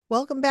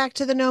Welcome back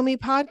to the Know Me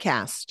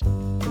podcast.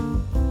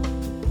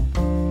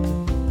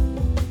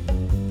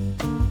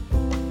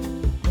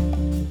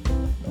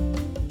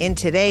 In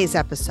today's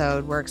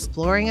episode, we're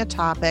exploring a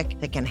topic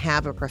that can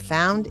have a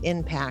profound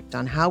impact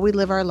on how we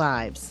live our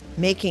lives,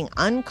 making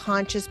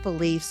unconscious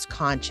beliefs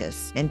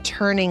conscious and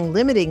turning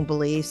limiting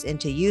beliefs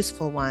into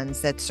useful ones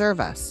that serve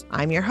us.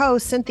 I'm your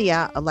host,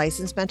 Cynthia, a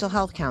licensed mental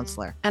health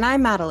counselor. And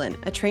I'm Madeline,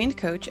 a trained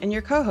coach and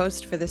your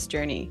co-host for this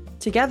journey.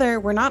 Together,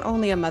 we're not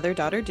only a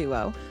mother-daughter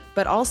duo,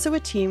 but also a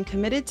team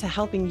committed to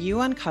helping you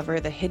uncover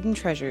the hidden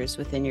treasures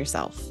within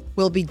yourself.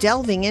 We'll be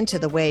delving into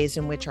the ways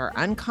in which our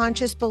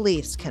unconscious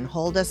beliefs can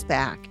hold us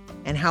back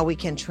and how we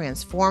can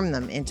transform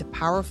them into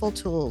powerful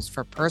tools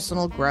for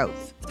personal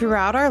growth.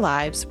 Throughout our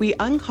lives, we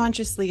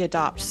unconsciously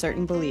adopt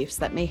certain beliefs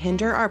that may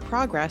hinder our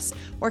progress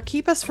or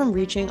keep us from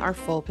reaching our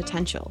full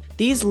potential.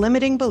 These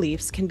limiting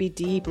beliefs can be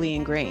deeply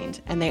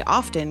ingrained, and they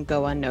often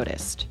go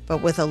unnoticed.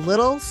 But with a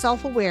little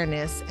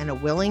self-awareness and a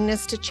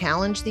willingness to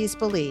challenge these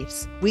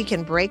beliefs, we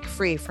can break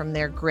free from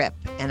their grip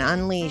and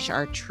unleash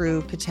our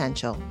true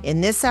potential. In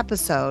this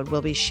episode,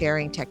 we'll be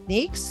sharing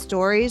techniques,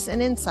 stories,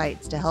 and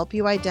insights to help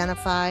you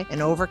identify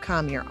and overcome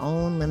your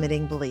own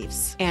limiting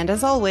beliefs. And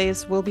as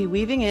always, we'll be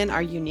weaving in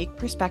our unique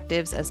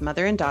perspectives as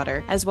mother and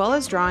daughter, as well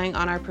as drawing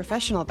on our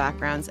professional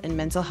backgrounds in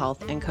mental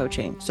health and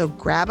coaching. So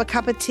grab a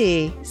cup of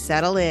tea,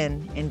 settle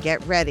in, and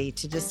get ready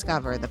to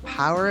discover the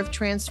power of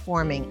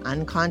transforming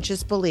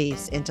unconscious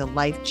beliefs into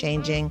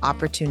life-changing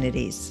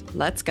opportunities.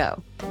 Let's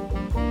go.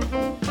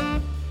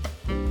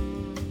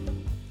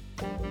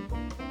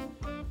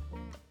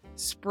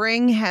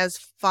 Spring has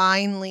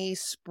finally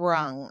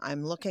sprung.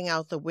 I'm looking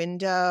out the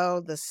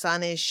window. The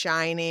sun is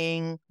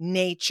shining.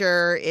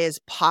 Nature is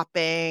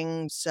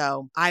popping.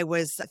 So I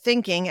was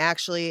thinking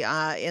actually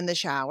in the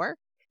shower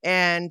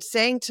and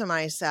saying to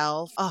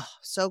myself, oh,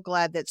 so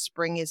glad that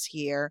spring is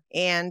here.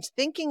 And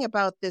thinking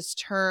about this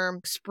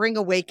term, spring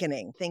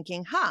awakening,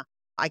 thinking,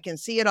 I can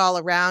see it all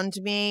around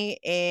me,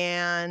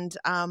 and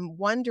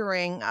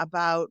wondering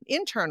about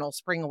internal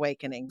spring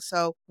awakening.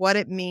 So what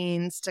it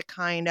means to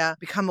kind of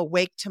become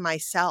awake to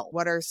myself.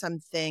 What are some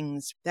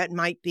things that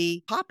might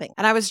be popping?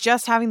 And I was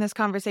just having this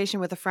conversation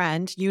with a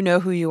friend, you know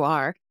who you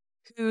are,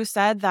 who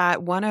said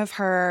that one of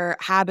her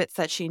habits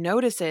that she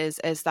notices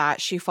is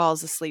that she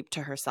falls asleep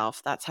to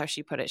herself. That's how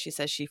she put it. She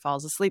says she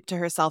falls asleep to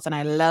herself. And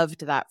I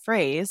loved that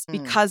phrase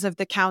because of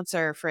the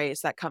counter phrase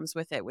that comes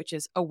with it, which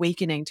is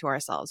awakening to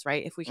ourselves,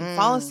 right? If we can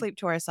fall asleep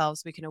to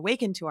ourselves, we can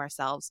awaken to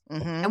ourselves.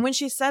 And when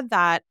she said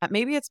that,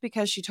 maybe it's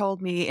because she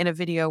told me in a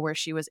video where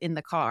she was in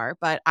the car,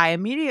 but I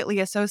immediately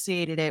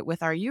associated it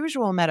with our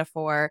usual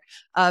metaphor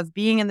of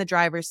being in the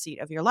driver's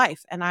seat of your life.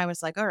 And I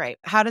was like, all right,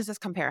 how does this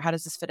compare? How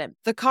does this fit in?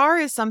 The car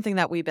is something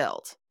that we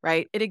build,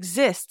 right? It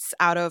exists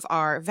out of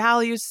our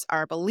values,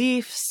 our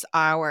beliefs,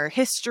 our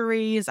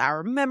histories,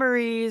 our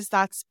memories.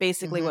 That's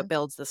basically what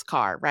builds this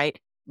car, right?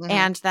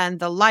 And then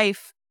the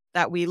life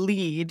that we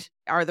lead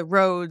are the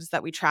roads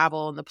that we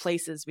travel and the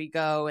places we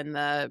go and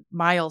the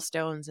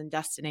milestones and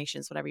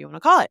destinations, whatever you want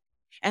to call it.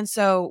 And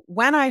so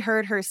when I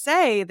heard her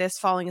say this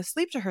falling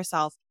asleep to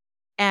herself,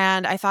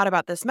 and I thought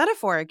about this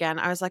metaphor again,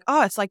 I was like,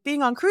 oh, it's like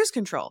being on cruise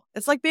control.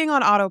 It's like being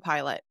on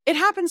autopilot. It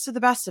happens to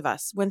the best of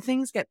us. When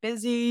things get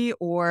busy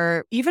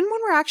or even when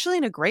we're actually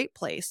in a great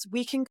place,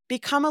 we can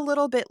become a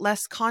little bit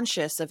less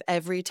conscious of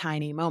every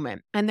tiny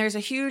moment. And there's a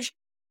huge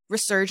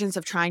resurgence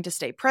of trying to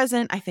stay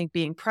present. I think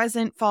being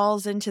present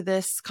falls into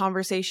this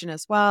conversation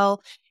as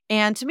well.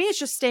 And to me, it's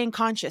just staying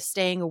conscious,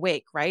 staying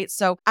awake, right?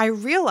 So I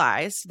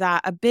realized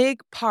that a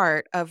big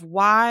part of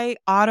why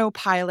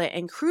autopilot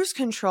and cruise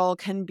control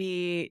can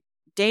be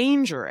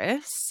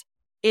dangerous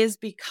is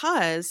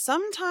because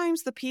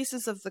sometimes the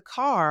pieces of the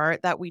car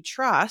that we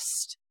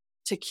trust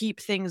to keep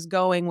things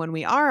going when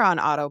we are on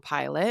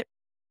autopilot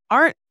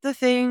aren't the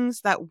things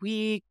that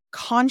we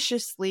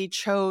consciously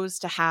chose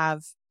to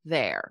have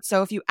there.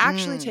 So if you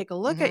actually take a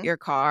look at your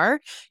car,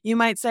 you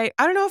might say,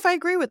 I don't know if I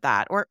agree with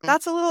that, or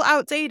that's a little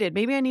outdated.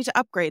 Maybe I need to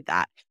upgrade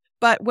that.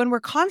 But when we're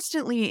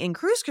constantly in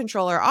cruise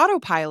control or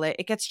autopilot,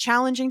 it gets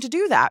challenging to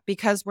do that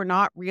because we're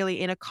not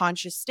really in a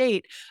conscious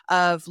state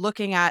of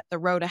looking at the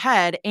road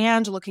ahead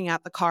and looking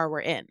at the car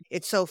we're in.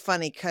 It's so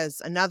funny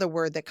because another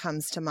word that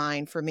comes to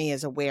mind for me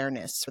is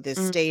awareness, this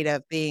state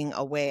of being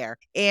aware.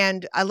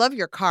 And I love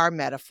your car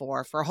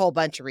metaphor for a whole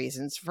bunch of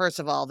reasons. First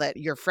of all, that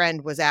your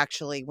friend was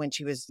actually, when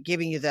she was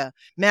giving you the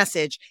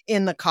message,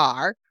 in the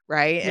car.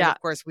 Right. And of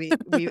course,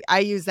 I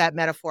use that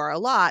metaphor a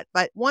lot.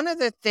 But one of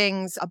the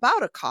things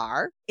about a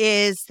car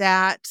is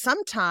that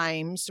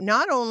sometimes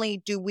not only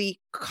do we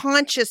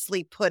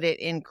consciously put it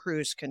in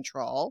cruise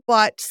control,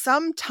 but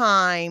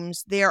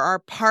sometimes there are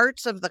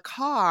parts of the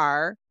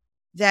car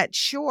that,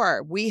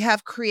 sure, we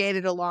have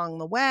created along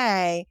the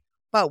way,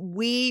 but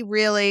we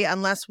really,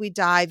 unless we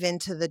dive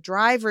into the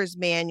driver's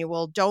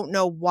manual, don't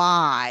know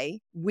why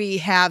we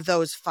have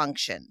those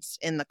functions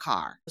in the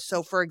car.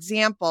 So for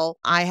example,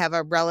 I have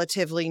a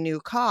relatively new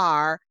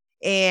car,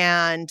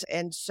 and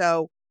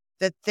so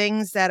The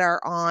things that are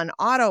on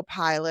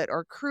autopilot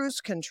or cruise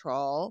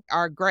control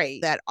are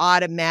great, that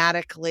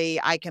automatically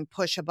I can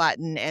push a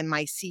button and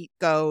my seat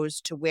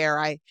goes to where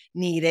I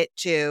need it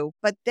to.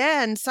 But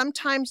then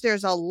sometimes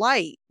there's a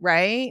light,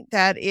 right,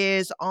 that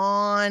is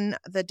on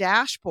the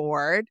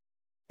dashboard.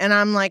 And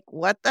I'm like,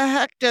 what the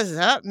heck does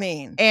that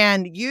mean?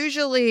 And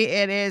usually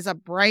it is a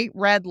bright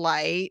red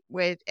light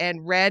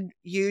and red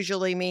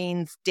usually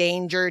means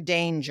danger,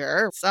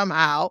 danger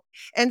somehow.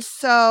 And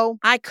so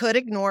I could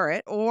ignore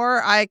it,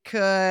 or I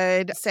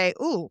could say,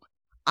 ooh,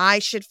 I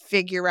should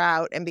figure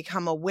out and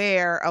become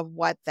aware of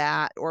what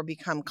that, or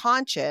become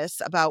conscious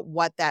about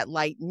what that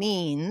light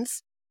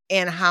means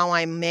and how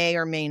I may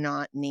or may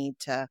not need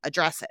to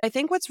address it. I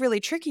think what's really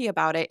tricky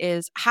about it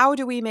is, how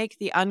do we make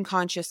the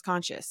unconscious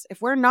conscious?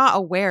 If we're not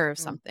aware of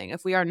something,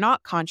 if we are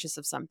not conscious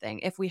of something,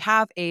 if we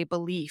have a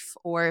belief,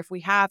 or if we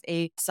have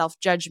a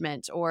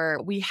self-judgment, or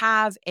we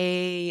have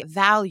a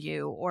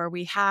value, or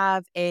we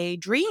have a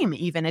dream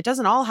even, it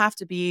doesn't all have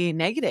to be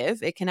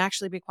negative. It can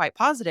actually be quite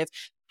positive.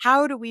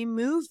 How do we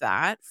move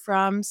that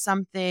from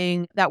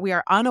something that we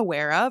are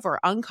unaware of or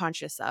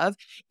unconscious of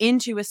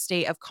into a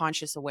state of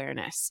conscious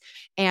awareness?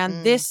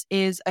 And this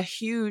is a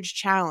huge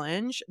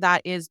challenge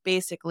that is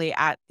basically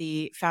at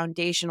the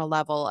foundational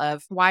level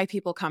of why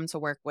people come to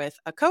work with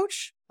a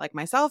coach like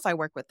myself. I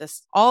work with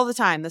this all the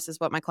time. This is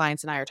what my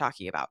clients and I are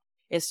talking about,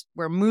 is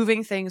we're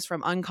moving things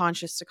from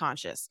unconscious to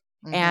conscious.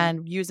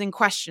 And using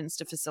questions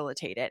to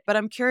facilitate it. But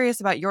I'm curious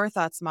about your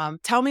thoughts, Mom.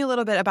 Tell me a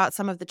little bit about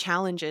some of the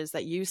challenges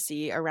that you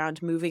see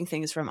around moving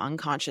things from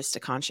unconscious to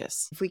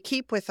conscious. If we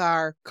keep with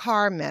our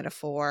car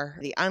metaphor,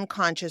 the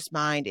unconscious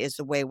mind is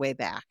the way, way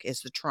back, is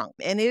the trunk.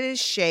 And it is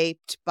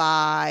shaped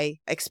by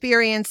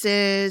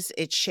experiences,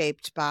 it's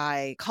shaped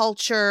by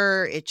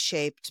culture, it's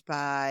shaped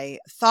by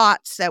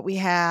thoughts that we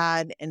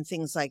had and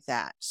things like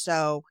that.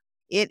 So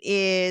it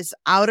is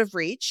out of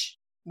reach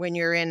when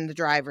you're in the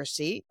driver's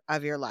seat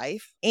of your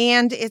life,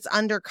 and it's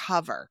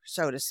undercover,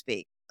 so to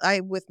speak. I,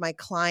 with my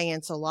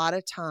clients, a lot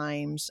of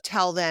times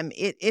tell them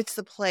it's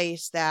the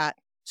place that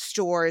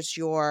stores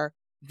your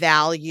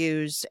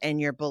values and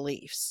your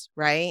beliefs,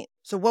 right?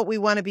 So what we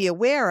want to be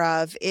aware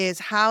of is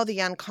how the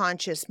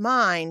unconscious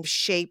mind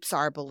shapes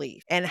our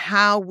belief and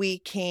how we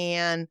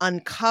can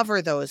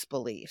uncover those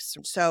beliefs.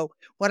 So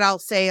what I'll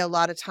say a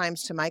lot of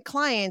times to my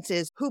clients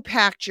is, who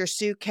packed your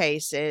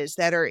suitcases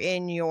that are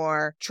in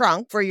your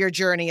trunk for your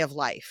journey of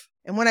life?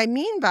 And what I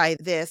mean by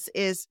this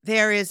is,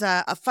 there is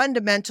a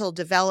fundamental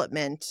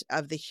development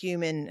of the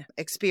human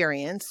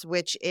experience,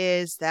 which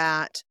is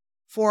that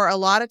for a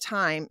lot of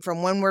time,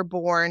 from when we're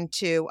born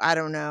to, I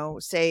don't know,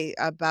 say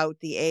about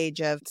the age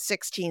of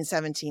 16,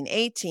 17,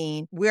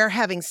 18, we're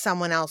having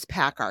someone else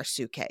pack our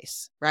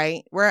suitcase,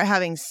 right? We're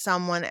having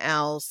someone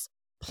else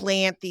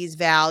plant these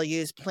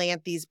values,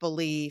 plant these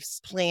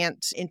beliefs,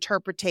 plant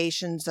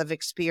interpretations of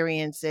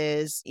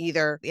experiences,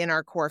 either in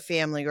our core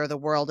family or the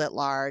world at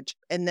large.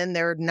 And then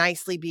they're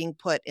nicely being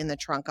put in the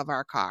trunk of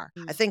our car.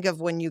 I think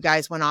of when you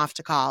guys went off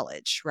to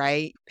college,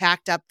 right?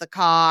 Packed up the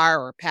car,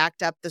 or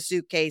packed up the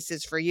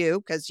suitcases for you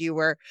because you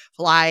were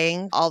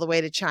flying all the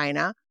way to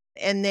China.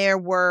 And there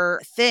were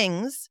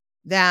things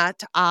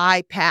that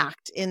I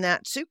packed in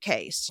that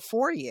suitcase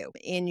for you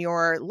in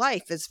your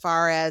life, as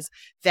far as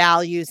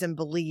values and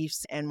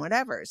beliefs and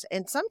whatevers.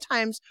 And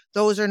sometimes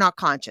those are not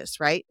conscious,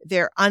 right?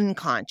 They're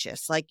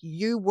unconscious. Like,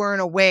 you weren't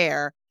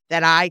aware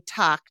that I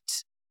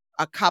tucked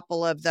a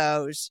couple of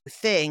those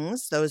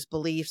things, those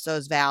beliefs,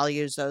 those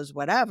values, those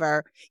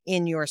whatever,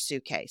 in your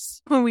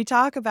suitcase. When we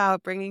talk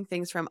about bringing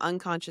things from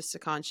unconscious to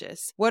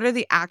conscious, what are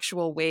the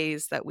actual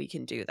ways that we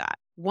can do that?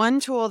 One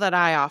tool that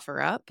I offer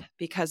up,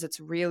 because it's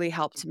really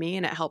helped me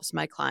and it helps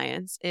my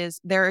clients, is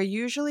there are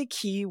usually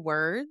key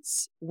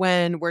words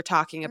when we're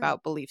talking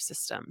about belief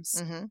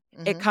systems.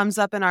 It comes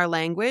up in our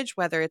language,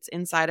 whether it's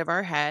inside of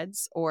our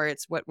heads or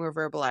it's what we're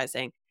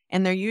verbalizing.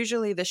 And they're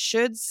usually the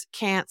shoulds,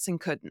 can'ts, and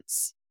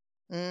couldn'ts.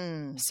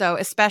 So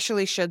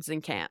especially shoulds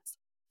and can'ts.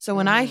 So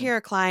when I hear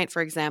a client,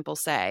 for example,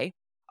 say,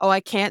 oh,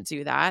 I can't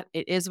do that.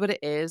 It is what it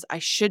is. I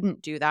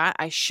shouldn't do that.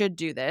 I should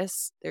do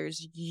this.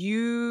 There's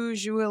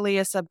usually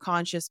a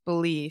subconscious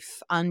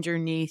belief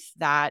underneath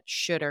that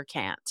should or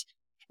can't.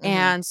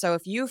 And so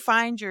if you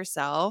find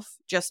yourself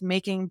just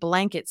making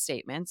blanket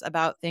statements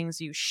about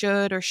things you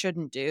should or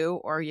shouldn't do,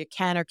 or you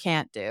can or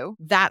can't do,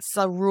 that's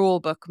a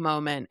rule book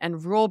moment.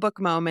 And rule book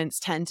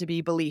moments tend to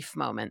be belief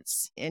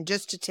moments. And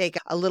just to take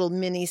a little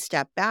mini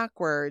step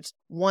backwards,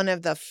 one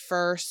of the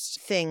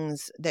first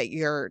things that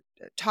you're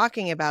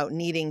talking about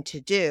needing to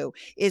do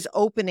is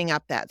opening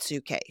up that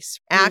suitcase,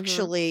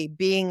 actually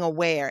being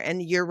aware.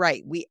 And you're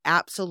right, we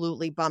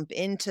absolutely bump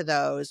into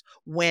those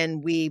when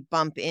we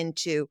bump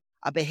into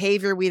a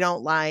behavior we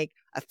don't like,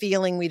 a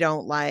feeling we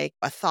don't like,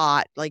 a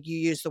thought, like you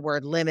use the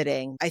word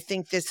limiting. I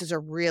think this is a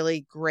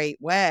really great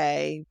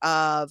way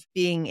of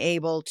being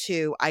able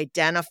to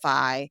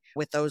identify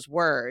with those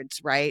words,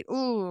 right?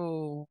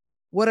 Ooh,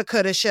 woulda,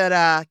 coulda,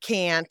 shoulda,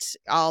 can't.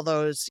 All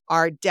those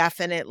are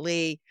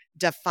definitely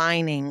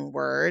defining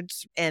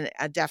words and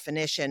a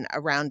definition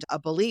around a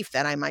belief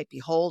that I might be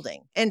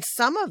holding. And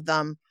some of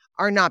them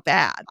are not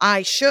bad.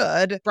 I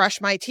should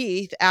brush my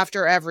teeth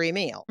after every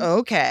meal.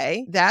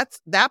 Okay. That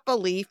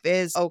belief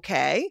is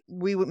okay.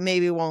 We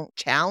maybe won't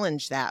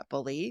challenge that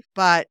belief.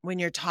 But when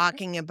you're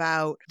talking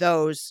about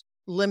those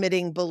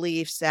limiting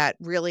beliefs that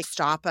really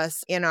stop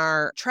us in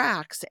our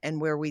tracks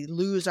and where we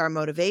lose our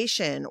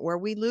motivation or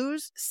we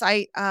lose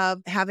sight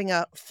of having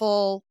a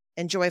full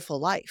and joyful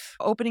life.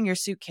 Opening your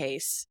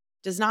suitcase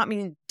does not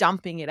mean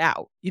dumping it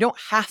out. You don't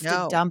have to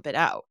No. dump it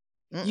out.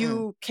 Mm-mm.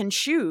 You can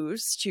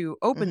choose to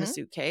open the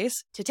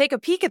suitcase, to take a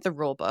peek at the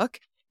rule book,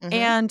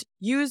 and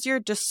use your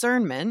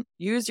discernment,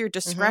 use your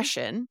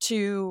discretion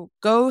to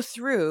go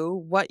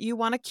through what you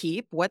want to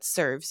keep, what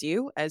serves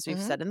you, as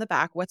we've said in the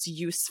back, what's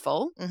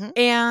useful,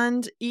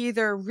 and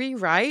either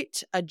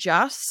rewrite,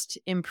 adjust,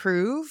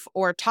 improve,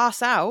 or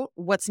toss out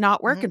what's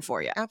not working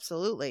for you.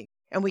 Absolutely.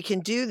 And we can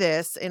do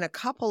this in a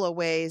couple of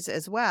ways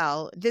as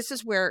well. This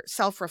is where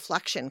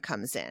self-reflection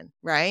comes in,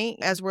 right?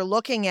 As we're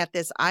looking at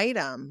this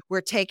item,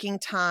 we're taking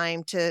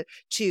time to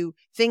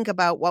think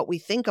about what we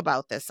think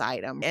about this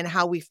item and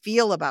how we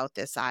feel about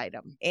this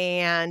item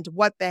and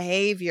what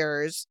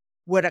behaviors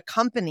would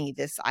accompany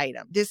this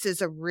item. This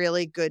is a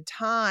really good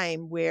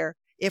time where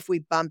if we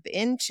bump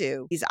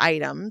into these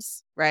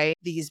items, right,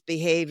 these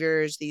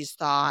behaviors, these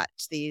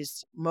thoughts,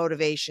 these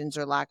motivations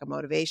or lack of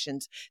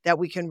motivations, that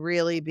we can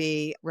really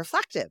be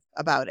reflective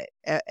about it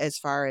as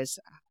far as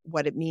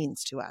what it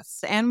means to us.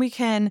 And we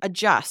can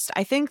adjust.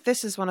 I think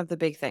this is one of the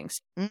big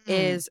things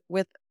is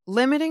with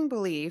limiting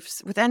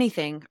beliefs, with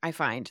anything, I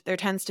find there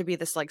tends to be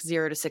this like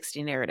 0 to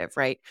 60 narrative,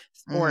 right?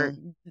 Or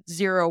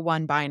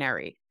 0-1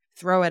 binary,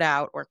 throw it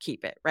out or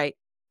keep it, right?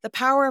 The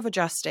power of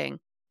adjusting,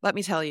 let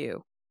me tell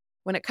you,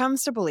 when it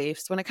comes to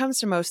beliefs, when it comes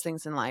to most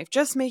things in life,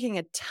 just making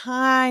a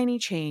tiny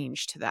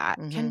change to that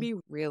can be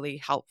really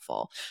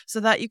helpful so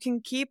that you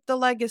can keep the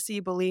legacy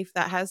belief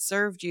that has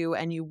served you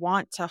and you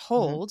want to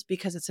hold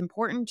because it's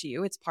important to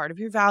you. It's part of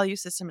your value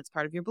system. It's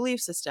part of your belief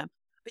system.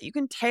 But you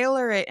can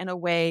tailor it in a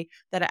way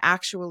that it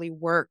actually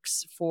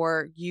works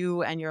for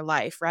you and your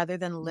life rather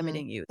than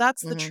limiting you.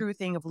 That's the true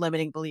thing of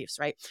limiting beliefs,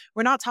 right?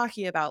 We're not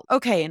talking about,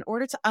 okay, in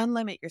order to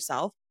unlimit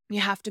yourself, you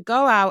have to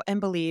go out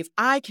and believe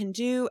I can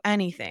do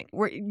anything.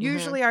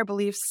 Usually our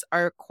beliefs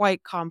are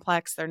quite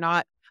complex. They're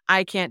not,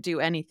 I can't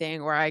do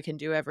anything or I can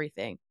do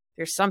everything.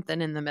 There's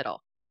something in the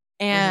middle.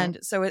 And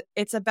so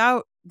it's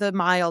about the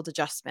mild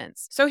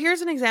adjustments. So here's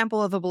an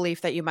example of a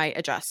belief that you might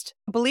adjust.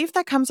 A belief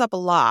that comes up a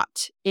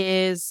lot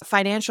is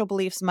financial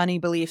beliefs, money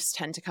beliefs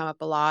tend to come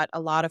up a lot.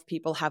 A lot of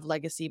people have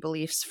legacy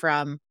beliefs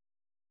from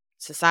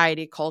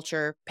society,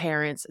 culture,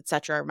 parents,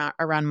 etc.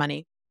 around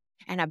money.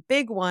 And a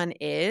big one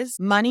is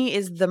money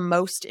is the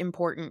most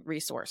important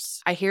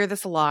resource. I hear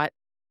this a lot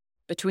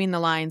between the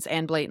lines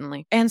and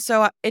blatantly. And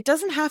so it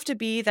doesn't have to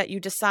be that you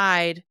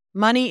decide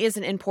money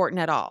isn't important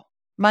at all.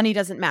 Money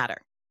doesn't matter.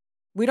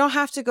 We don't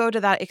have to go to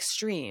that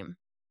extreme.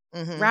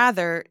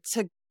 Rather,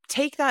 to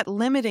take that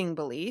limiting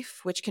belief,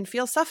 which can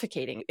feel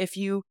suffocating. If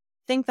you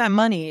think that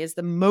money is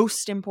the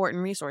most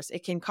important resource,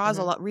 it can cause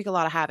wreak a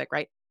lot of havoc,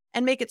 right?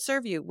 And make it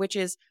serve you, which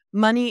is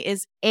money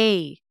is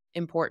a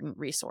important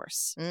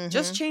resource.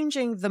 Just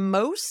changing the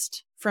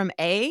most from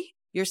a,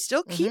 you're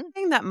still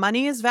keeping that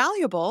money is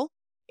valuable.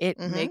 It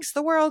makes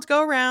the world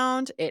go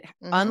round. It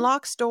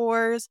unlocks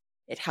doors.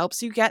 It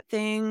helps you get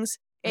things.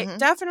 It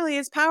definitely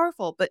is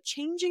powerful, but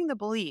changing the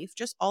belief,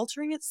 just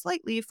altering it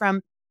slightly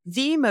from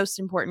the most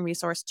important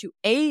resource to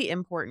a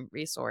important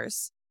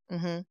resource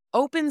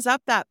opens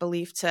up that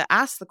belief to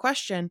ask the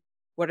question,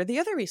 what are the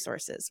other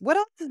resources? What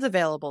else is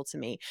available to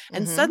me?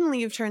 And suddenly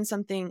you've turned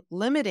something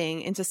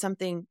limiting into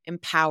something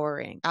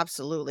empowering.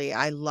 Absolutely.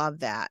 I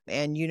love that.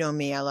 And you know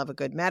me, I love a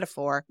good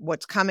metaphor.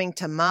 What's coming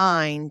to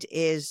mind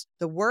is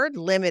the word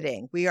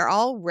limiting. We are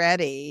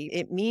already,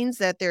 it means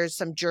that there's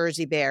some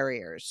Jersey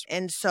barriers.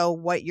 And so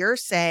what you're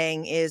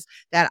saying is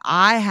that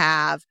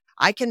I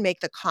can make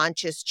the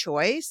conscious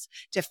choice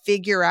to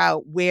figure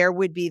out where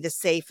would be the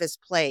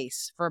safest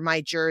place for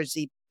my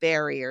Jersey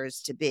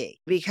barriers to be.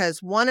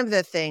 Because one of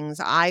the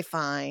things I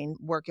find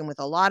working with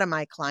a lot of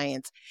my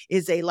clients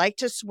is they like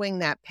to swing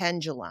that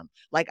pendulum.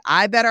 Like,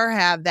 I better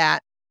have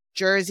that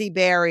Jersey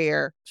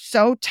barrier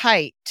so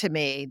tight to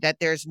me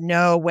that there's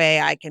no way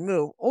I can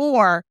move.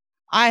 Or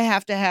I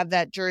have to have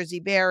that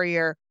Jersey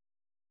barrier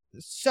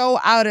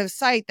so out of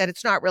sight that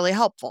it's not really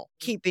helpful,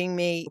 keeping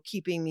me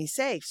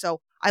safe.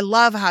 So I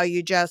love how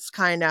you just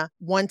kind of,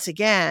 once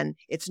again,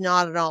 it's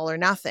not an all or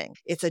nothing.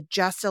 It's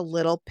just a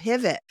little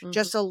pivot,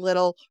 just a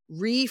little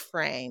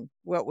reframe,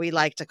 what we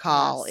like to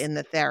call in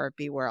the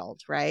therapy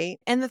world, right?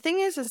 And the thing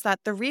is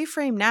that the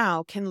reframe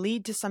now can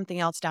lead to something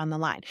else down the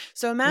line.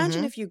 So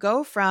imagine if you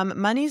go from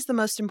money's the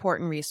most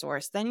important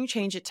resource, then you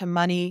change it to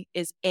money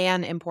is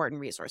an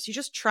important resource. You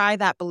just try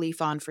that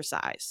belief on for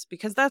size,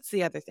 because that's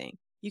the other thing.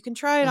 You can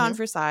try it on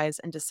for size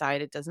and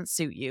decide it doesn't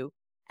suit you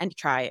and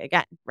try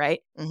again,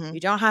 right? You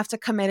don't have to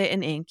commit it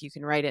in ink. You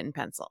can write it in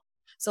pencil.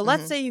 So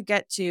let's say you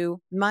get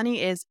to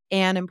money is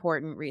an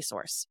important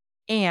resource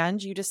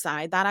and you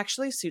decide that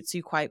actually suits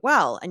you quite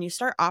well. And you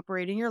start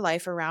operating your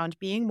life around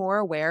being more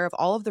aware of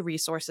all of the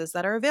resources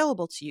that are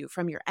available to you,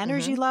 from your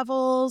energy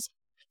levels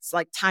It's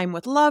like time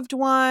with loved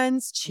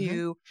ones,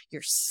 to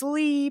your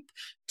sleep,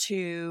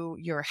 to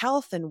your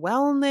health and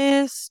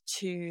wellness,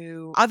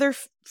 to other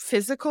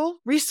physical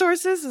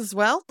resources as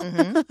well,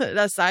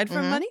 aside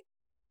from money.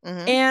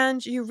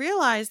 And you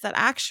realize that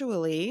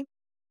actually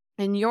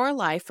in your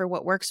life, for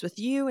what works with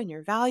you and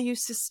your value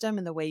system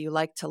and the way you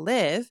like to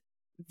live,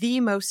 the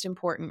most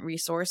important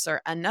resource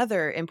or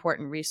another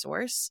important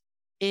resource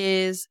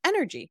is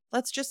energy.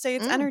 Let's just say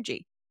it's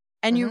energy.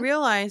 And you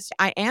realize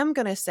I am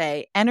going to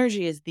say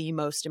energy is the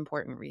most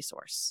important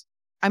resource.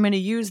 I'm going to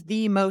use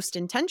the most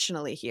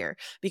intentionally here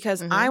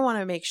because I want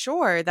to make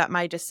sure that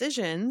my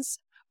decisions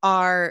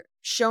are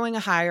showing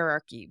a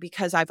hierarchy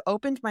because I've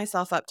opened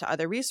myself up to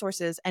other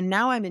resources and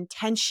now I'm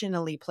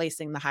intentionally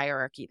placing the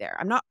hierarchy there.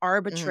 I'm not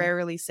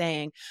arbitrarily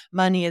saying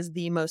money is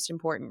the most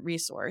important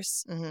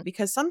resource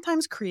because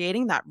sometimes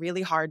creating that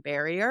really hard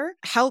barrier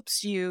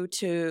helps you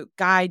to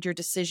guide your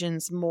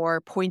decisions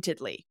more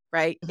pointedly.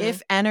 Right?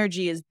 If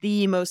energy is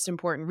the most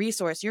important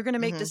resource, you're going to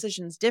make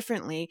decisions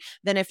differently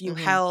than if you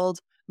held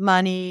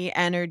money,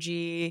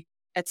 energy,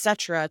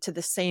 etc. to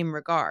the same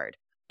regard.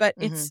 But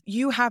it's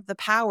you have the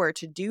power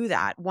to do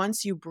that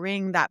once you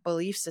bring that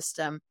belief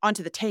system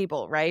onto the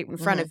table, right, in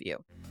front of you.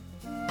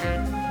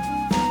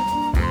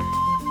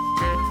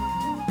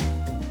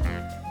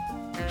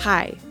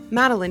 Hi,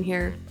 Madeline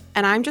here.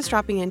 And I'm just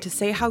dropping in to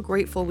say how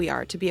grateful we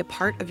are to be a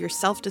part of your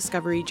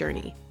self-discovery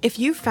journey. If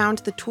you found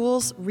the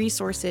tools,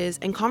 resources,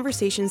 and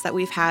conversations that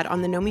we've had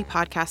on the Know Me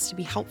podcast to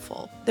be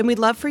helpful, then we'd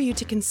love for you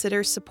to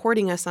consider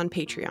supporting us on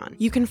Patreon.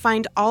 You can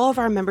find all of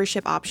our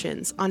membership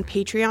options on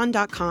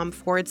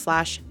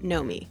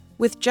patreon.com/knowme.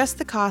 With just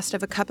the cost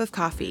of a cup of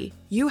coffee,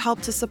 you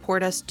help to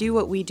support us do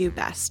what we do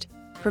best.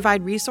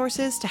 Provide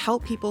resources to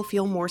help people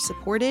feel more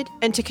supported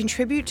and to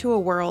contribute to a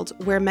world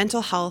where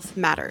mental health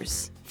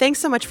matters. Thanks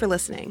so much for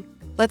listening.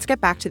 Let's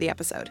get back to the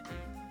episode.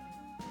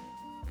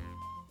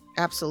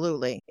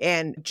 Absolutely.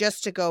 And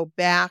just to go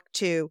back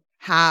to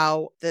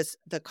how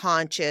the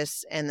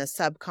conscious and the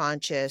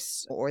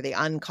subconscious or the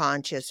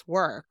unconscious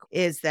work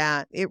is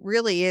that it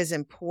really is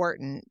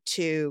important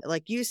to,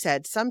 like you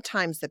said,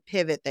 sometimes the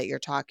pivot that you're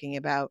talking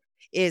about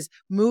is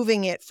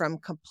moving it from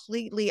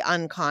completely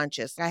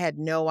unconscious. I had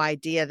no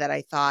idea that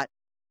I thought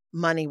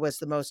money was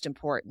the most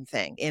important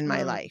thing in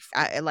my life.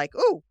 I like,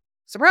 ooh,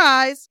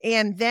 surprise.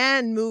 And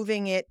then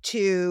moving it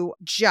to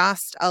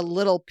just a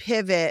little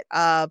pivot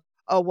of,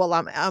 oh, well,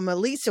 I'm at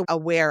least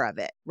aware of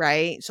it,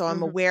 right? So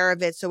I'm aware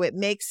of it. So it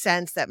makes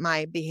sense that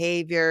my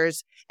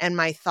behaviors and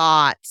my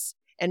thoughts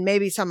and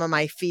maybe some of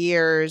my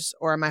fears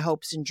or my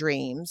hopes and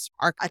dreams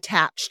are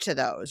attached to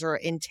those or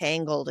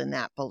entangled in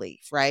that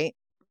belief, right?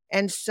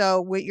 And so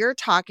what you're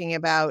talking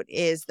about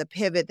is the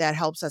pivot that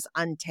helps us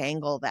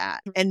untangle that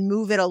and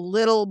move it a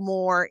little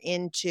more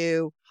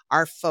into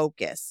our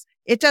focus.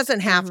 It doesn't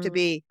have to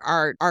be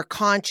our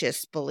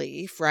conscious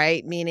belief,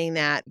 right? Meaning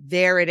that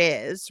there it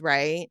is,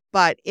 right?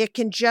 But it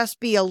can just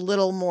be a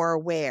little more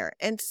aware.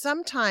 And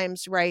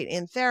sometimes, right,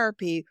 in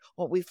therapy,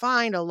 what we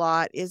find a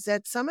lot is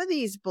that some of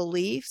these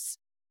beliefs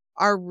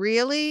are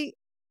really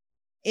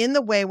in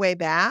the way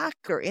back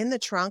or in the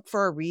trunk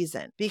for a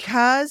reason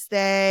because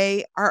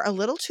they are a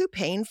little too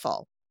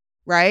painful.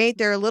 Right?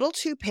 They're a little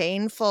too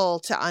painful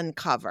to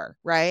uncover,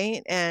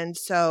 right? And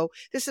so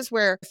this is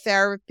where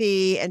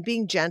therapy and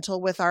being gentle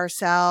with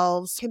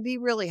ourselves can be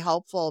really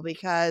helpful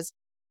because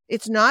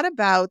it's not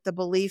about the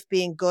belief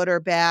being good or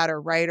bad or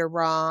right or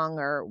wrong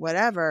or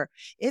whatever.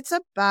 It's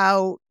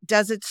about,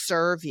 does it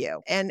serve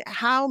you? And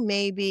how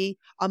maybe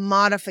a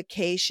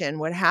modification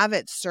would have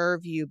it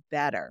serve you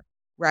better.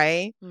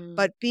 Right?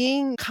 But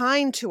being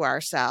kind to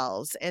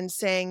ourselves and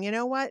saying, you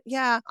know what?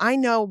 Yeah, I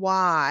know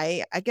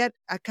why. I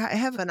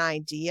have an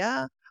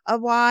idea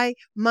of why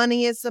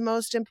money is the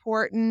most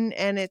important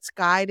and it's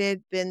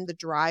been the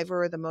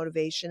driver or the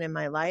motivation in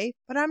my life,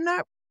 but I'm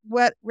not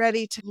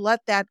ready to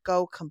let that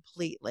go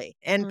completely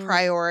and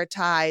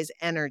prioritize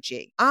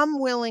energy.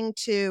 I'm willing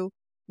to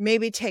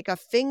maybe take a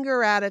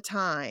finger at a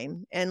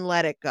time and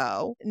let it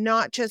go,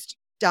 not just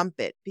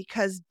dump it,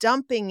 because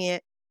dumping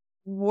it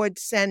would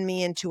send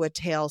me into a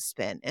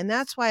tailspin. And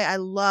that's why I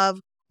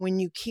love when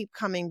you keep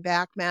coming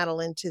back,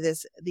 Madeline, to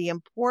this, the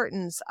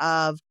importance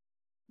of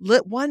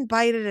one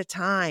bite at a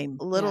time,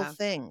 little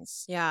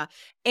things. Yeah.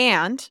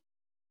 And,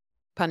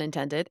 pun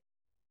intended.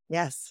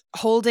 Yes.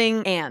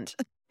 Holding and,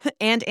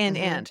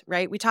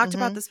 right? We talked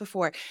about this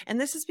before. And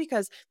this is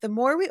because the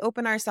more we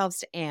open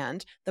ourselves to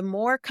the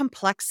more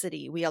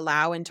complexity we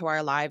allow into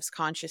our lives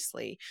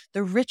consciously,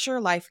 the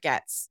richer life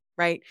gets.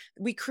 Right?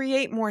 We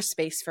create more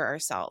space for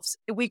ourselves.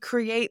 We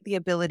create the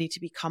ability to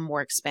become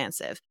more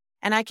expansive.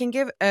 And I can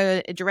give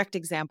a direct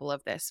example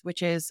of this,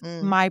 which is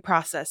my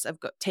process of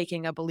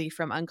taking a belief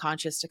from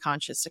unconscious to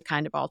conscious to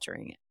kind of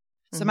altering it.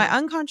 So my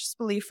unconscious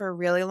belief for a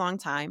really long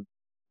time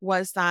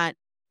was that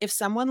if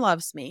someone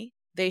loves me,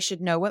 they should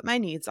know what my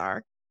needs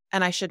are,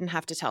 and I shouldn't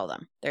have to tell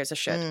them. There's a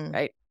should,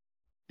 right?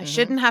 I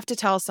shouldn't have to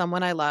tell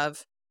someone I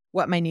love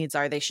what my needs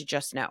are. They should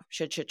just know.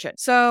 Should.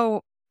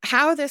 So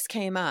how this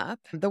came up,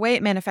 the way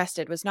it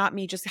manifested was not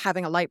me just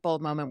having a light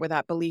bulb moment where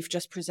that belief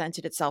just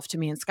presented itself to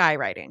me in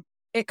skywriting.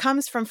 it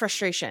comes from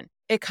frustration.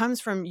 It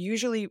comes from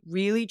usually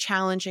really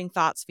challenging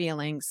thoughts,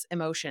 feelings,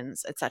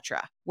 emotions,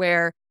 etc.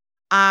 Where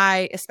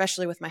I,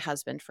 especially with my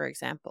husband, for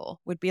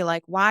example, would be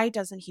like, why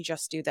doesn't he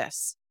just do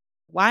this?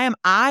 Why am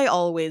I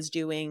always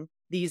doing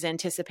these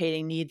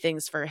anticipating need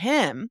things for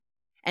him?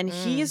 And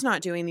he's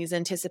not doing these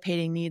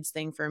anticipating needs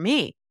thing for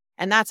me.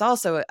 And that's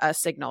also a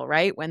signal,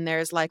 right? When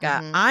there's like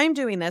I'm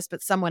doing this,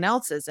 but someone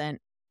else isn't,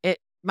 it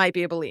might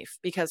be a belief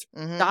because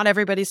not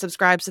everybody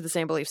subscribes to the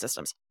same belief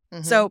systems.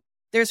 So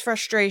there's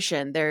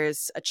frustration,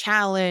 there's a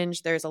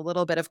challenge, there's a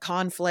little bit of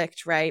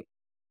conflict, right?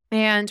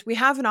 And we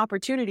have an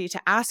opportunity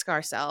to ask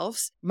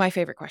ourselves my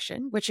favorite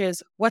question, which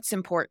is, what's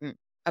important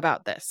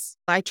about this?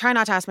 I try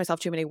not to ask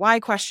myself too many why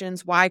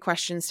questions. Why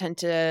questions tend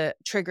to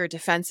trigger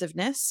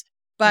defensiveness,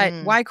 but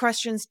why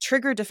questions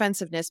trigger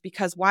defensiveness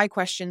because why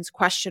questions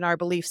question our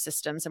belief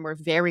systems, and we're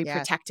very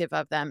protective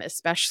of them,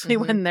 especially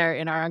when they're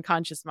in our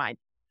unconscious mind.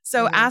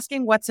 So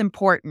asking what's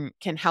important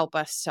can help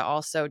us to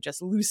also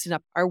just loosen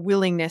up our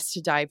willingness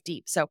to dive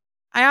deep. So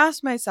I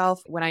asked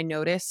myself when I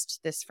noticed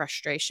this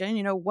frustration,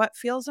 what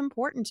feels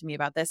important to me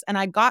about this? And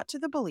I got to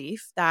the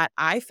belief that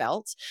I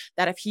felt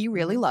that if he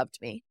really loved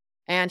me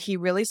and he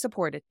really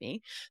supported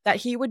me, that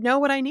he would know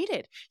what I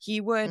needed.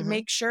 He would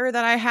make sure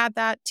that I had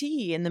that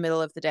tea in the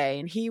middle of the day,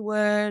 and he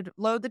would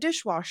load the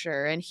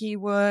dishwasher, and he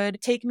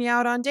would take me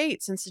out on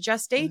dates and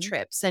suggest day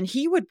trips, and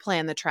he would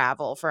plan the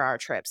travel for our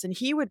trips, and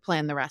he would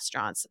plan the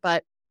restaurants.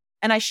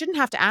 And I shouldn't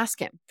have to ask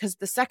him, because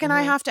the second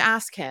I have to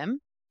ask him,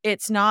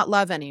 it's not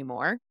love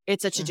anymore.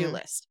 It's a to-do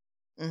list.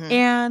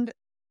 And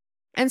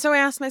so I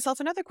asked myself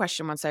another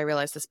question once I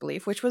realized this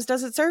belief, which was,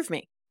 does it serve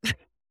me?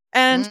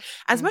 And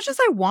as much as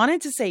I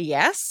wanted to say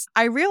yes,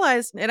 I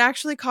realized it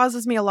actually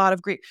causes me a lot of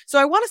grief. So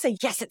I want to say,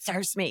 yes, it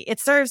serves me. It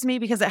serves me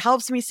because it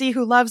helps me see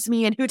who loves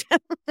me and who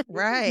doesn't.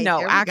 Right. No,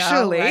 There we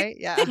actually, go, right?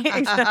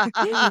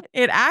 Yeah.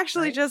 it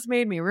actually just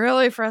made me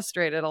really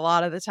frustrated a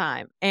lot of the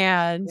time.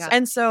 And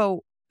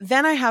so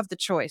then I have the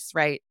choice,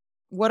 right?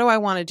 What do I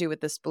want to do with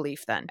this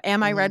belief then?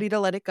 Am I ready to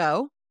let it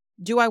go?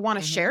 Do I want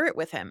to share it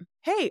with him?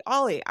 Hey,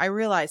 Ollie, I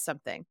realized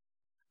something.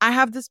 I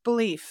have this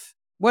belief.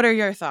 What are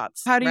your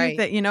thoughts? How do you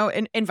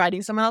think,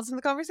 inviting someone else in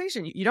the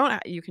conversation?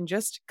 You can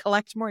just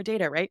collect more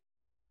data, right?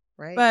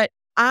 Right. But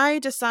I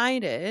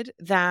decided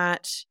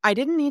that I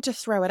didn't need to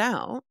throw it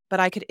out, but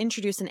I could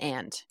introduce an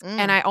and.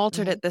 And I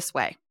altered it this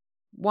way.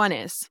 One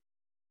is,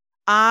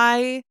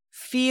 I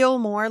feel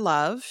more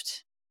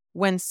loved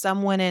when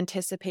someone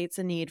anticipates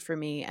a need for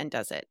me and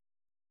does it.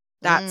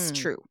 That's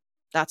true.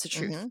 That's a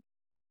truth.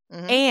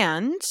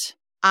 And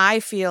I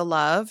feel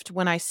loved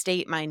when I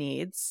state my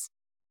needs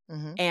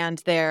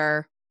and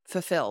they're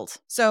fulfilled.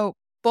 So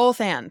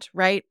both and,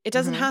 right? It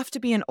doesn't have to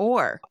be an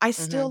or. I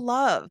still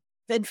love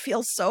and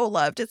feel so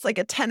loved. It's like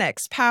a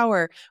 10x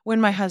power when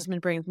my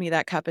husband brings me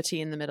that cup of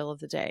tea in the middle of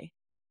the day.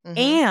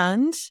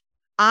 And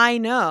I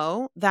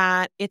know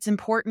that it's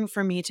important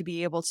for me to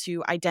be able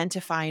to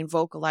identify and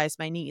vocalize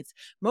my needs.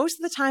 Most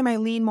of the time, I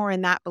lean more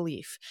in that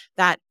belief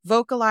that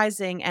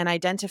vocalizing and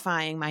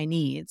identifying my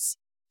needs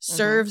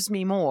serves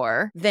me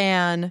more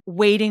than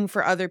waiting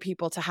for other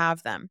people to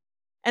have them.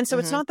 And so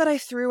it's not that I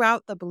threw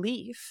out the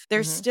belief.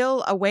 There's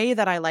still a way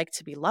that I like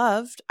to be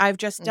loved. I've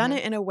just done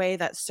it in a way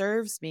that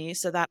serves me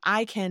so that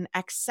I can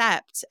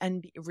accept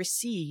and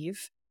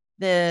receive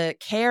the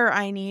care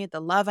I need, the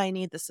love I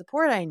need, the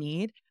support I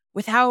need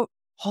without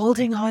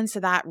holding on to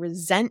that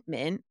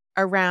resentment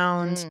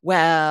around,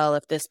 well,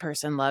 if this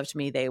person loved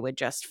me, they would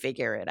just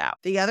figure it out.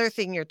 The other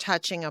thing you're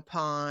touching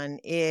upon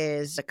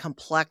is the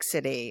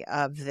complexity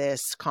of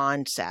this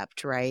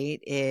concept, right?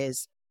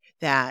 Is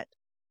that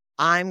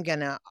I'm going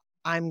to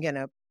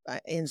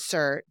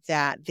insert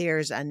that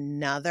there's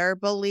another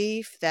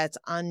belief that's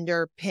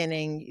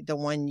underpinning the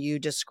one you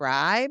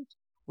described,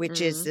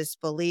 which is this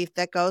belief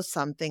that goes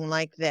something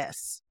like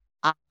this.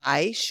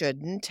 I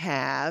shouldn't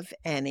have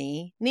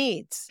any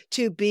needs.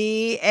 To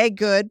be a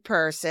good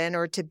person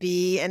or to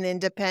be an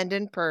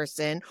independent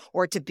person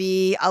or to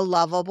be a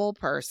lovable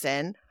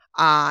person,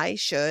 I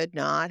should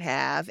not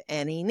have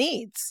any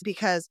needs,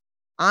 because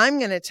I'm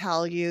going to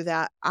tell you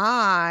that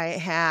I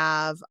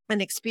have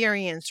an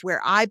experience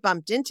where I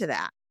bumped into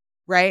that,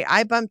 right?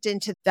 I bumped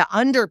into the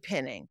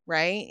underpinning,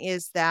 right?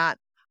 Is that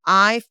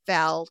I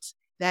felt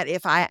that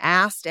if I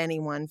asked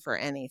anyone for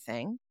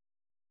anything,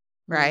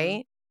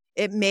 right,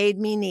 it made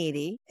me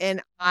needy.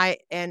 And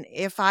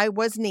if I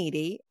was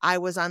needy, I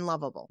was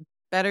unlovable.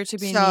 Better to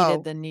be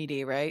needed than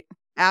needy, right?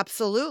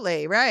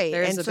 Absolutely. Right.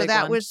 There's and a so big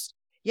that one.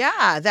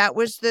 that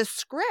was the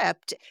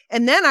script.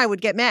 And then I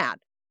would get mad.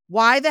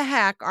 Why the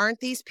heck aren't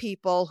these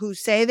people who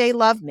say they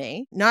love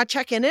me not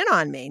checking in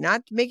on me,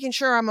 not making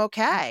sure I'm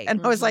okay?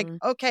 And I was like,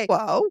 okay,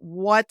 well,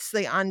 what's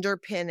the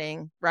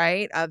underpinning,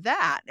 right, of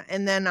that?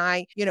 And then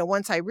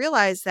once I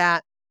realized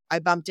that, I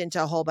bumped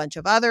into a whole bunch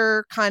of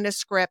other kind of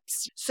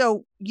scripts.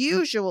 So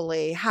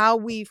usually how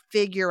we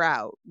figure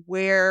out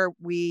where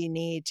we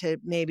need to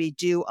maybe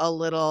do a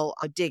little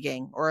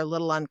digging or a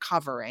little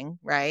uncovering,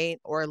 right,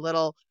 or a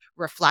little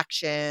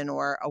reflection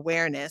or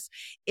awareness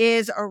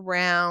is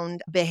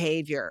around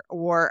behavior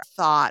or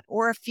thought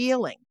or a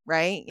feeling,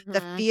 right?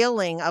 The Mhm.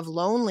 feeling of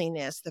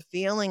loneliness, the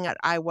feeling that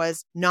I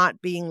was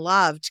not being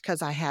loved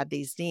because I had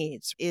these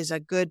needs is a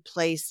good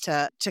place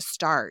to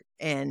start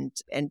and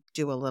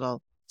do a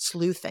little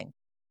sleuthing.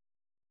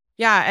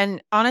 Yeah,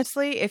 and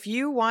honestly, if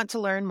you want to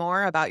learn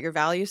more about your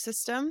value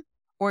system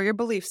or your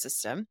belief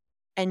system,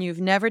 and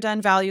you've never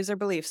done values or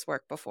beliefs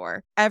work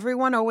before,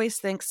 everyone always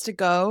thinks to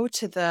go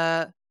to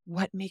the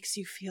what makes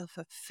you feel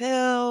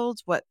fulfilled,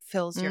 what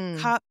fills your Mm,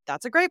 cup.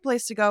 That's a great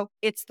place to go.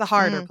 It's the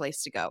harder mm,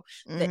 place to go.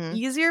 The mhm,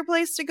 easier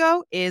place to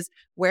go is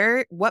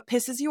where what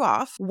pisses you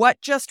off, what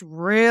just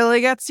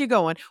really gets you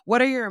going,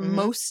 what are your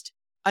mhm, most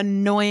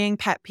annoying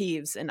pet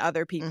peeves in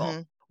other people.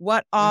 mhm,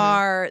 What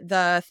mhm, are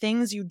the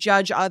things you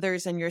judge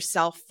others and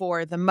yourself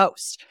for the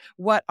most?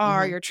 What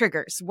are mhm. your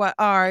triggers? What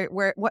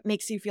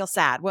makes you feel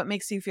sad? What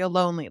makes you feel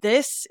lonely?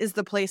 This is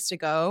the place to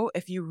go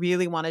if you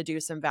really want to do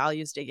some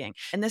values digging.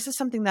 And this is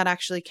something that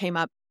actually came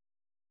up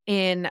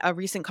in a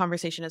recent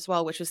conversation as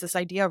well, which was this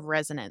idea of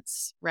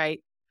resonance,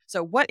 right?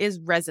 So what is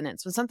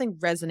resonance? When something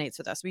resonates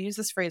with us, we use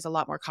this phrase a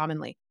lot more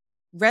commonly.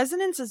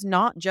 Resonance is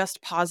not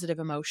just positive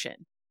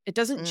emotion. It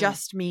doesn't Mm,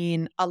 just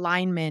mean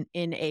alignment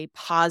in a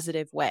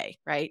positive way,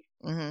 right?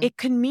 mhm. It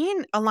can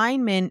mean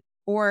alignment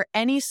or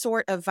any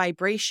sort of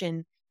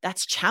vibration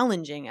that's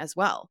challenging as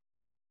well.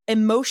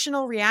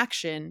 Emotional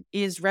reaction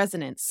is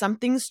resonance.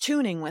 Something's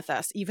tuning with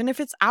us. Even if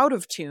it's out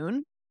of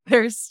tune,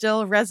 there's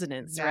still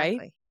resonance, right?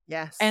 Exactly.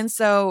 Yes. And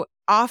so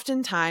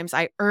oftentimes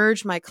I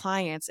urge my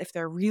clients, if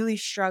they're really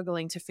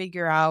struggling to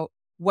figure out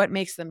what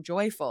makes them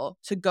joyful,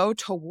 to go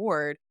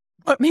toward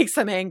what makes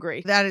them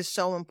angry. That is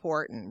so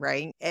important,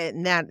 right?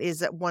 And that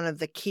is one of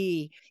the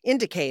key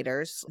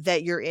indicators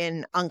that you're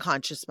in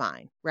unconscious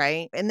mind,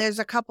 right? And there's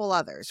a couple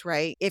others,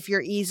 right? If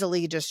you're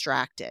easily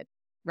distracted,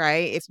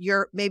 right? If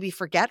you're maybe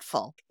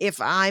forgetful,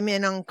 if I'm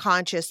in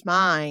unconscious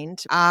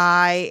mind,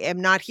 I am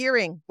not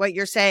hearing what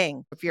you're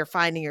saying. If you're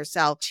finding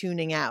yourself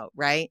tuning out,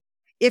 right?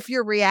 If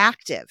you're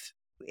reactive,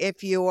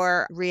 if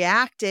you're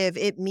reactive,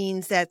 it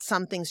means that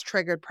something's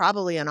triggered,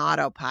 probably an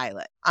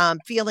autopilot,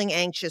 feeling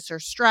anxious or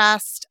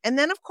stressed. And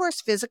then, of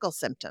course, physical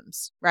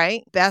symptoms,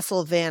 right?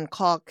 Bessel van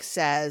Kolk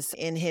says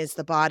in his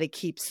The Body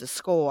Keeps the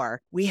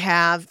Score, we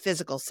have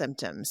physical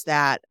symptoms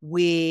that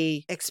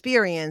we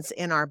experience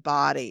in our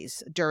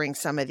bodies during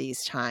some of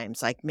these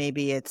times. Like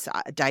maybe it's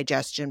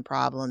digestion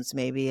problems,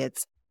 maybe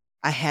it's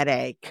a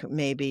headache.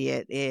 Maybe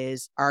it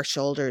is our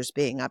shoulders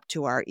being up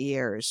to our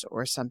ears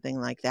or something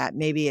like that.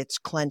 Maybe it's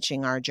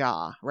clenching our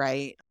jaw,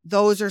 right?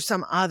 Those are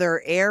some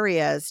other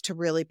areas to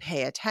really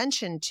pay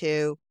attention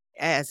to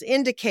as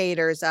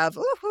indicators of,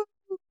 ooh,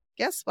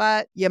 guess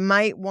what? You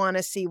might want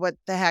to see what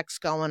the heck's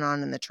going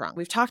on in the trunk.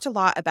 We've talked a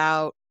lot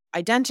about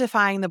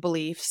identifying the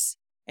beliefs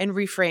and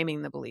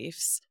reframing the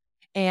beliefs.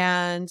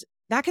 And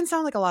that can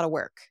sound like a lot of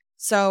work.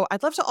 So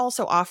I'd love to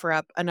also offer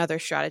up another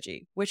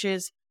strategy, which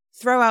is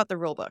throw out the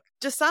rule book.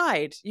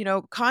 Decide,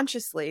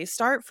 consciously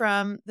start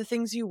from the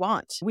things you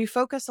want. We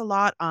focus a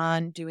lot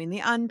on doing the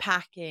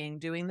unpacking,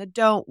 doing the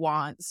don't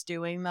wants,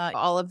 doing the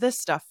all of this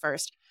stuff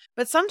first.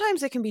 But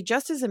sometimes it can be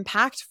just as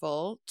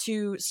impactful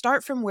to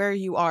start from where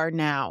you are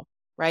now,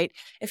 right?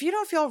 If you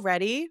don't feel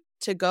ready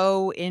to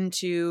go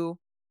into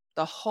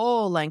the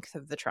whole length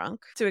of the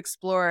trunk to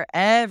explore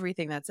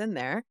everything that's in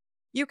there,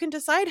 you can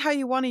decide how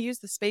you want to use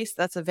the space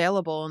that's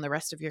available in the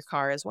rest of your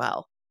car as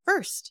well.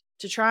 First,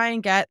 to try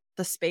and get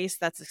the space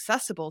that's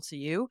accessible to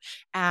you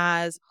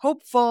as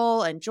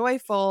hopeful and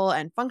joyful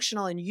and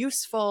functional and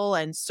useful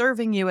and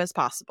serving you as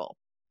possible.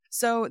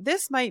 So,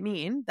 this might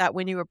mean that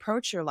when you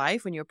approach your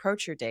life, when you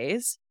approach your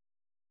days,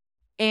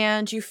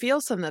 and you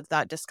feel some of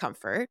that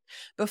discomfort,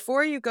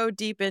 before you go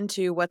deep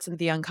into what's in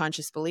the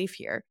unconscious belief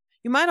here,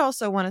 you might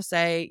also want to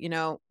say,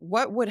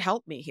 what would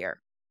help me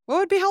here? What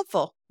would be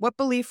helpful? What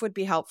belief would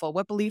be helpful?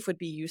 What belief would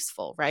be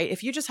useful, right?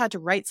 If you just had to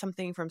write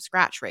something from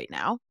scratch right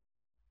now,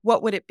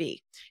 what would it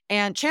be?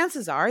 And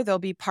chances are they'll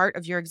be part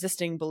of your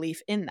existing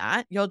belief in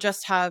that. You'll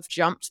just have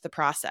jumped the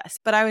process.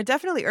 But I would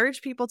definitely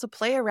urge people to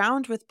play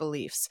around with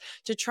beliefs,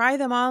 to try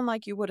them on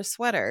like you would a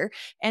sweater,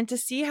 and to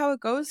see how it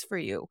goes for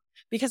you.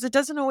 Because it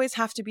doesn't always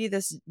have to be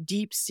this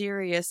deep,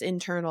 serious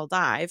internal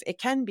dive.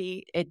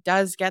 It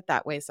does get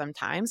that way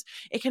sometimes.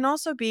 It can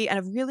also be in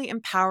a really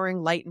empowering,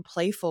 light, and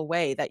playful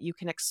way that you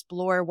can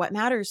explore what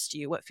matters to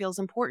you, what feels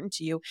important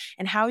to you,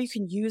 and how you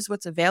can use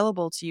what's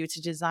available to you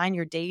to design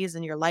your days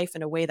and your life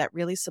in a way that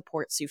really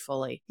supports you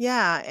fully.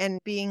 Yeah. And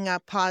being a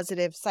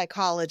positive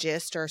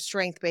psychologist or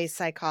strength based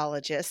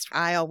psychologist,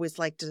 I always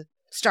like to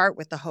start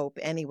with the hope,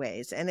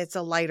 anyways. And it's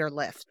a lighter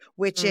lift,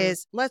 which Mm,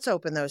 is let's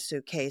open those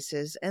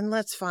suitcases and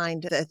let's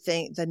find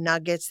the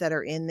nuggets that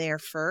are in there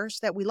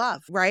first that we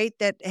love, right?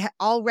 That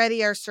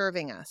already are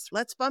serving us.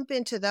 Let's bump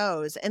into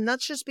those and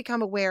let's just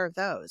become aware of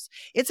those.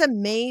 It's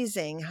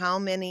amazing how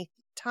many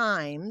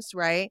times,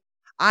 right?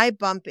 I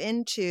bump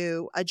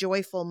into a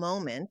joyful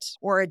moment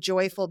or a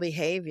joyful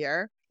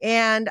behavior.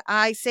 And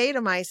I say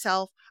to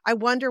myself, I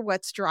wonder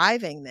what's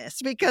driving this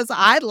because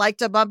I'd like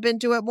to bump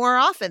into it more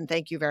often.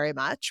 Thank you very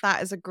much.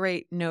 that is a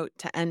great note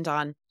to end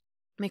on.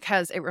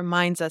 because it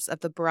reminds us of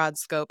the broad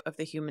scope of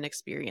the human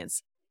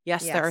experience.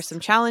 Yes, there are Yes.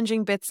 some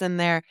challenging bits in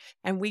there,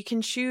 and we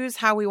can choose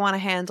how we want to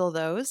handle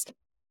those.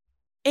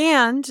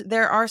 And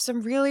there are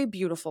some really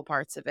beautiful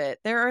parts of it.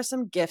 There are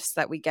some gifts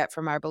that we get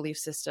from our belief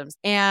systems.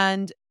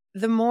 And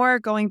the more,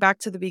 going back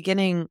to the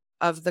beginning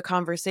of the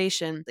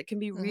conversation, that can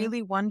be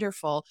really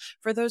wonderful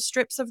for those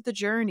strips of the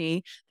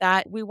journey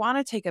that we want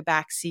to take a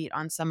back seat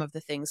on some of the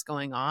things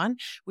going on.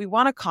 We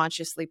want to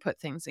consciously put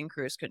things in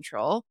cruise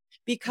control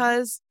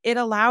because it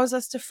allows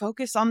us to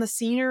focus on the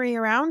scenery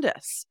around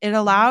us. It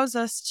allows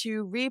us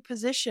to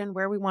reposition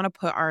where we want to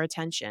put our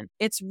attention.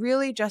 It's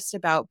really just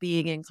about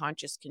being in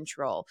conscious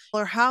control.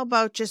 Or how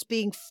about just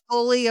being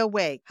fully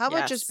awake? How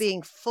about just Yes.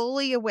 being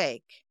fully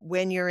awake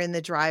when you're in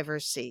the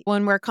driver's seat?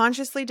 When we're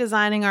consciously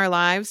designing our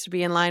lives to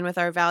be in line with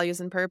our values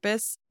and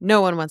purpose,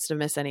 no one wants to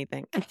miss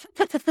anything.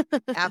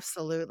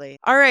 Absolutely.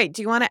 All right.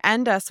 Do you want to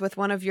end us with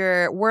one of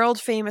your world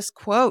famous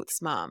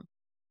quotes, Mom?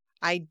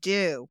 I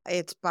do.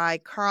 It's by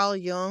Carl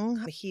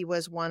Jung. He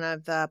was one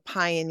of the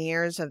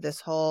pioneers of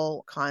this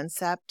whole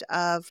concept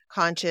of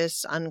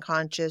conscious,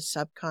 unconscious,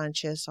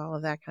 subconscious, all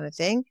of that kind of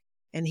thing.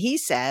 And he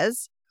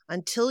says,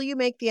 until you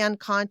make the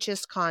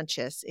unconscious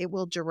conscious, it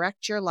will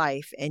direct your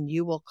life and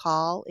you will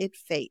call it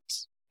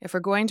fate. If we're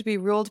going to be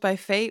ruled by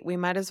fate, we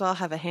might as well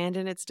have a hand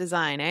in its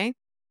design, eh?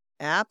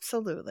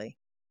 Absolutely.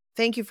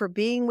 Thank you for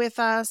being with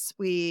us.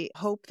 We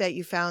hope that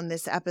you found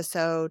this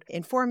episode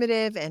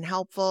informative and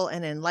helpful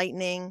and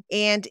enlightening.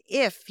 And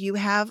if you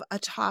have a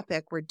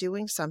topic, we're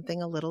doing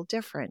something a little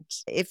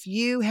different. If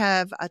you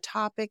have a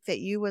topic that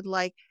you would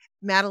like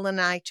Madeline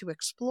and I to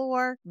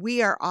explore,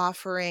 we are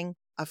offering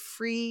a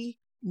free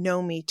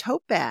Know Me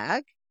tote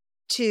bag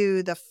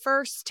to the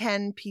first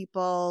 10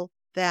 people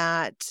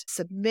that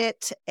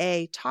submit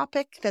a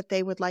topic that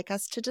they would like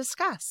us to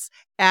discuss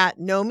at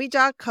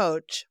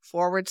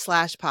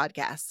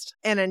knowme.coach/podcast.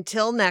 And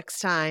until next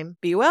time,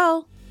 be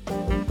well.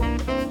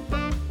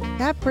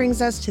 That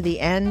brings us to the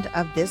end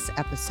of this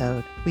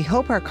episode. We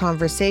hope our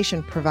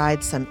conversation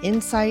provides some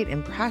insight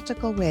and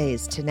practical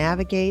ways to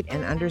navigate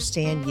and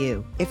understand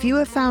you. If you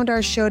have found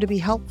our show to be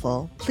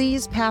helpful,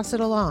 please pass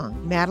it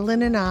along.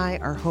 Madeline and I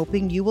are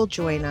hoping you will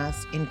join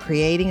us in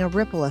creating a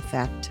ripple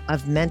effect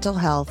of mental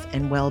health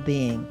and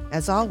well-being.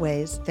 As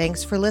always,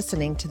 thanks for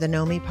listening to the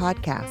Know Me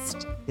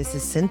podcast. This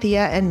is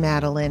Cynthia and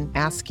Madeline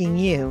asking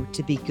you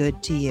to be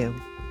good to you.